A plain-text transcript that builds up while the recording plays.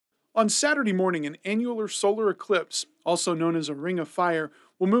On Saturday morning, an annular solar eclipse, also known as a ring of fire,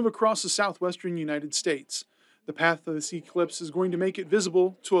 will move across the southwestern United States. The path of this eclipse is going to make it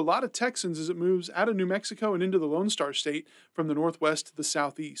visible to a lot of Texans as it moves out of New Mexico and into the Lone Star State from the northwest to the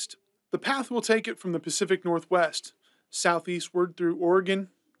southeast. The path will take it from the Pacific Northwest, southeastward through Oregon,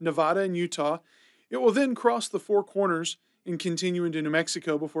 Nevada, and Utah. It will then cross the Four Corners and continue into New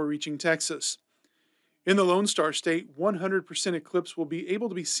Mexico before reaching Texas. In the Lone Star State, 100% eclipse will be able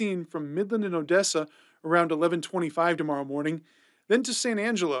to be seen from Midland and Odessa around 11:25 tomorrow morning, then to San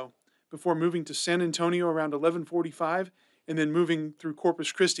Angelo, before moving to San Antonio around 11:45, and then moving through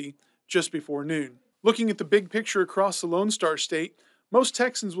Corpus Christi just before noon. Looking at the big picture across the Lone Star State, most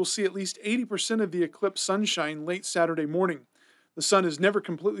Texans will see at least 80% of the eclipse sunshine late Saturday morning. The sun is never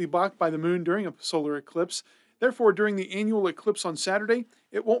completely blocked by the moon during a solar eclipse. Therefore, during the annual eclipse on Saturday,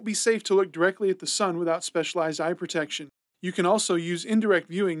 it won't be safe to look directly at the sun without specialized eye protection. You can also use indirect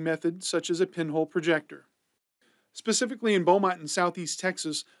viewing methods such as a pinhole projector. Specifically in Beaumont in southeast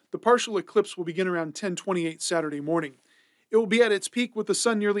Texas, the partial eclipse will begin around 10:28 Saturday morning. It will be at its peak with the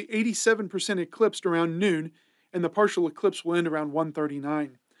sun nearly 87% eclipsed around noon, and the partial eclipse will end around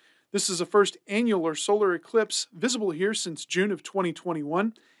 1:39. This is the first annular solar eclipse visible here since June of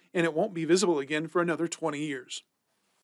 2021, and it won't be visible again for another 20 years.